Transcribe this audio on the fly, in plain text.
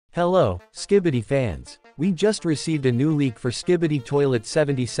Hello, Skibidi fans. We just received a new leak for Skibidi Toilet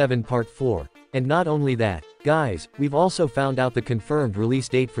 77 Part 4, and not only that, guys, we've also found out the confirmed release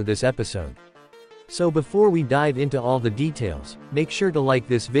date for this episode. So before we dive into all the details, make sure to like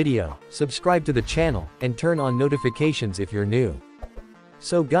this video, subscribe to the channel, and turn on notifications if you're new.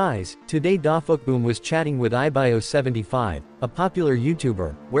 So guys, today Dafukboom was chatting with Ibio75, a popular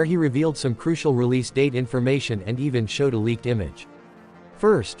YouTuber, where he revealed some crucial release date information and even showed a leaked image.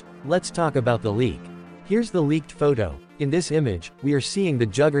 First, let's talk about the leak. Here's the leaked photo. In this image, we are seeing the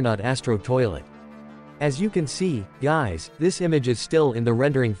Juggernaut Astro Toilet. As you can see, guys, this image is still in the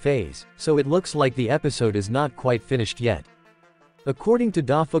rendering phase, so it looks like the episode is not quite finished yet. According to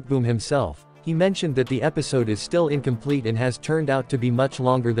Dafukboom himself, he mentioned that the episode is still incomplete and has turned out to be much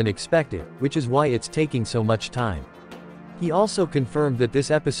longer than expected, which is why it's taking so much time. He also confirmed that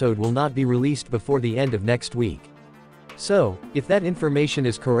this episode will not be released before the end of next week. So, if that information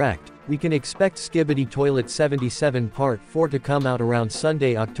is correct, we can expect Skibidi Toilet 77 Part 4 to come out around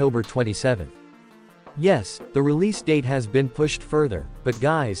Sunday, October 27th. Yes, the release date has been pushed further, but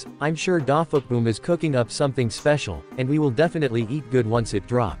guys, I'm sure Dafukboom is cooking up something special, and we will definitely eat good once it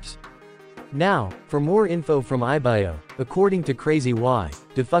drops. Now, for more info from Ibio, according to Crazy Y,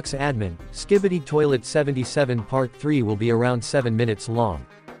 Defux admin, Skibidi Toilet 77 Part 3 will be around 7 minutes long.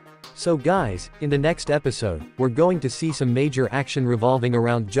 So guys, in the next episode, we're going to see some major action revolving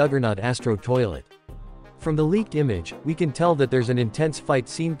around Juggernaut Astro Toilet. From the leaked image, we can tell that there's an intense fight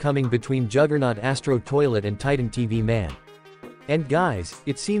scene coming between Juggernaut Astro Toilet and Titan TV Man. And guys,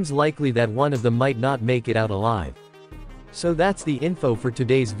 it seems likely that one of them might not make it out alive. So that's the info for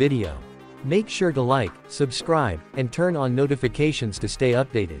today's video. Make sure to like, subscribe, and turn on notifications to stay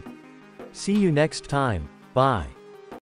updated. See you next time, bye.